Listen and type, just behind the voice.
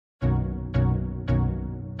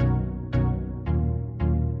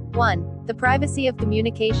1. The privacy of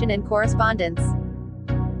communication and correspondence.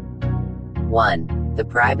 1. The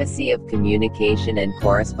privacy of communication and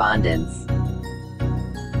correspondence.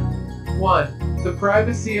 1. The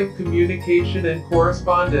privacy of communication and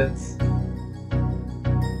correspondence.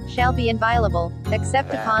 Shall be inviolable,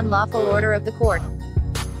 except upon lawful order of the court.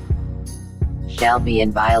 Shall be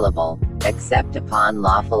inviolable, except upon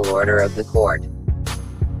lawful order of the court.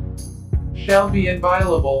 Shall be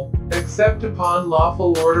inviolable, except upon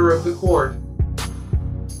lawful order of the court.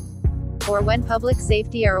 Or when public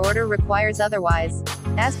safety or order requires otherwise,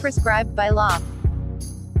 as prescribed by law.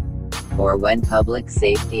 Or when public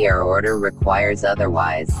safety or order requires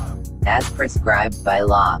otherwise, as prescribed by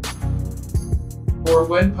law. Or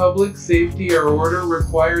when public safety or order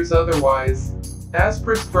requires otherwise, as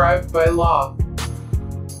prescribed by law.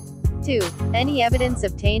 2. Any evidence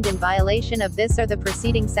obtained in violation of this or the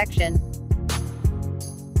preceding section.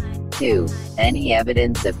 2. Any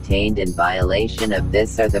evidence obtained in violation of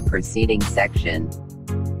this or the preceding section.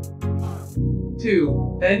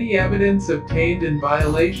 2. Any evidence obtained in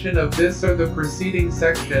violation of this or the preceding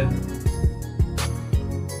section.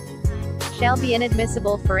 Shall be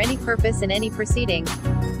inadmissible for any purpose in any proceeding.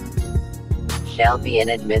 Shall be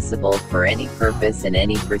inadmissible for any purpose in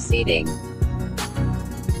any proceeding.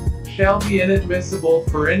 Shall be inadmissible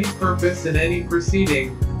for any purpose in any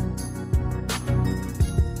proceeding.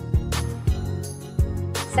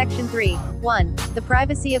 Section 3. 1. The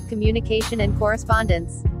privacy of communication and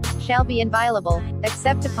correspondence. Shall be inviolable,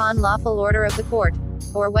 except upon lawful order of the court,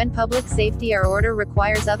 or when public safety or order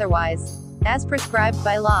requires otherwise, as prescribed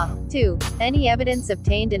by law. 2. Any evidence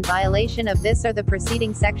obtained in violation of this or the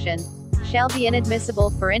preceding section, shall be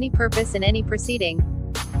inadmissible for any purpose in any proceeding.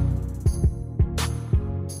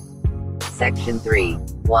 Section 3.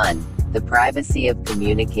 1. The privacy of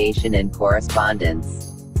communication and correspondence.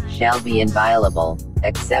 Shall be inviolable,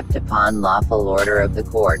 except upon lawful order of the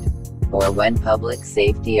court, or when public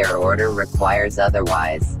safety or order requires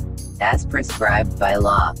otherwise, as prescribed by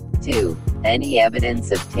law. 2. Any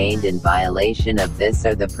evidence obtained in violation of this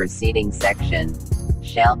or the preceding section,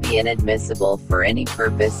 shall be inadmissible for any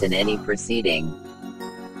purpose in any proceeding.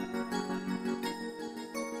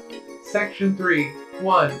 Section 3.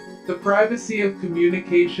 1. The privacy of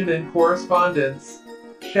communication and correspondence.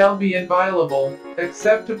 Shall be inviolable,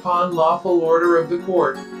 except upon lawful order of the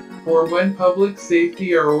court, or when public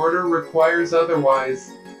safety or order requires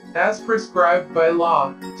otherwise, as prescribed by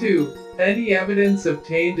law. 2. Any evidence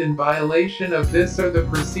obtained in violation of this or the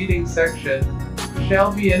preceding section,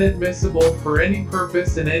 shall be inadmissible for any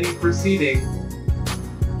purpose in any proceeding.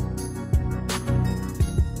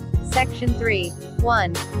 Section 3.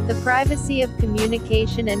 1. The privacy of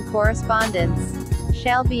communication and correspondence.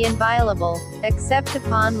 Shall be inviolable, except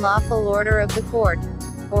upon lawful order of the court,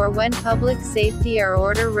 or when public safety or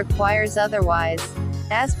order requires otherwise,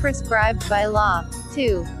 as prescribed by law.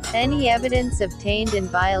 2. Any evidence obtained in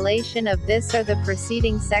violation of this or the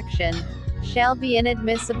preceding section, shall be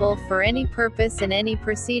inadmissible for any purpose in any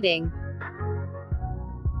proceeding.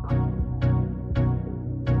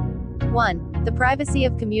 1. The privacy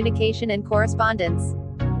of communication and correspondence.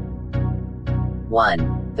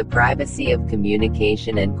 1. The privacy of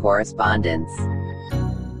communication and correspondence.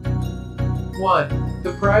 1.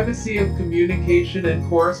 The privacy of communication and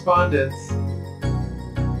correspondence.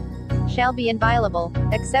 Shall be inviolable,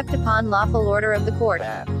 except upon lawful order of the court.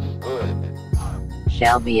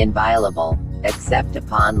 Shall be inviolable, except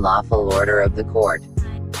upon lawful order of the court.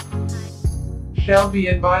 Shall be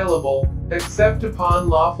inviolable, except upon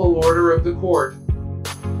lawful order of the court.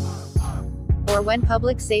 Or when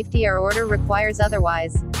public safety or order requires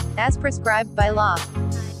otherwise, as prescribed by law.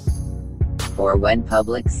 Or when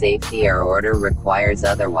public safety or order requires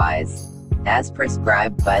otherwise, as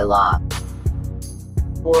prescribed by law.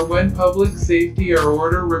 Or when public safety or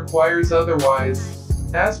order requires otherwise,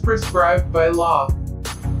 as prescribed by law.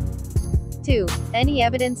 2. Any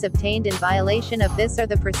evidence obtained in violation of this or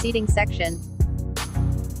the preceding section.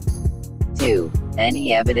 2.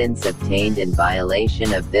 Any evidence obtained in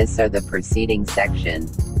violation of this or the preceding section.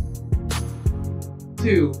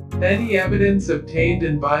 2. Any evidence obtained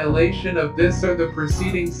in violation of this or the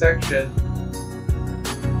preceding section.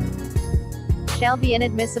 Shall be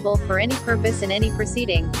inadmissible for any purpose in any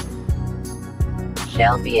proceeding.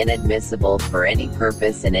 Shall be inadmissible for any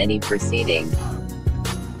purpose in any proceeding.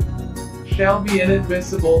 Shall be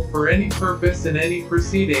inadmissible for any purpose in any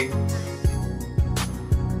proceeding.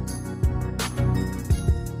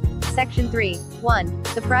 Section 3. 1.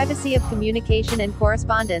 The privacy of communication and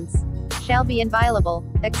correspondence. Shall be inviolable,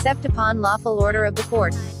 except upon lawful order of the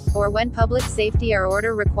court, or when public safety or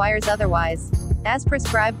order requires otherwise, as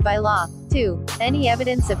prescribed by law. 2. Any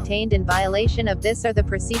evidence obtained in violation of this or the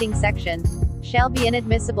preceding section shall be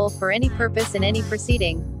inadmissible for any purpose in any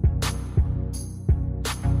proceeding.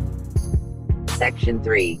 Section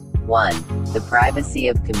 3. 1. The privacy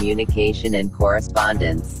of communication and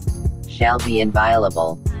correspondence shall be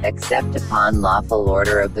inviolable, except upon lawful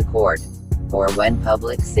order of the court, or when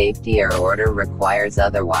public safety or order requires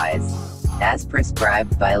otherwise, as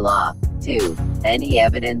prescribed by law. 2. Any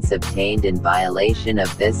evidence obtained in violation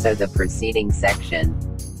of this or the preceding section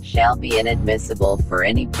shall be inadmissible for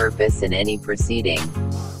any purpose in any proceeding.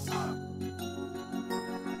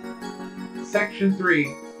 Section 3.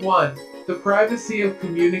 1. The privacy of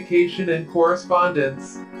communication and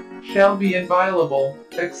correspondence shall be inviolable,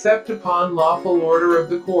 except upon lawful order of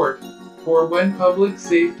the court, or when public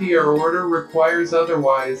safety or order requires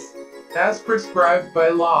otherwise, as prescribed by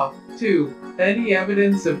law. 2. Any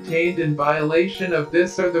evidence obtained in violation of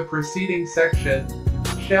this or the preceding section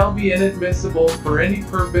shall be inadmissible for any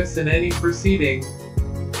purpose in any proceeding.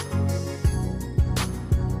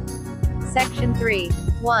 Section 3.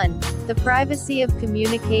 1. The privacy of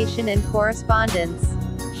communication and correspondence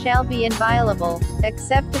shall be inviolable,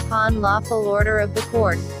 except upon lawful order of the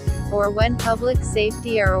court, or when public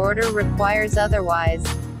safety or order requires otherwise,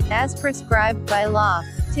 as prescribed by law.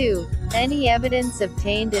 2. Any evidence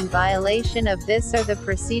obtained in violation of this or the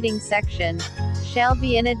preceding section shall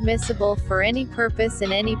be inadmissible for any purpose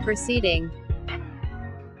in any proceeding.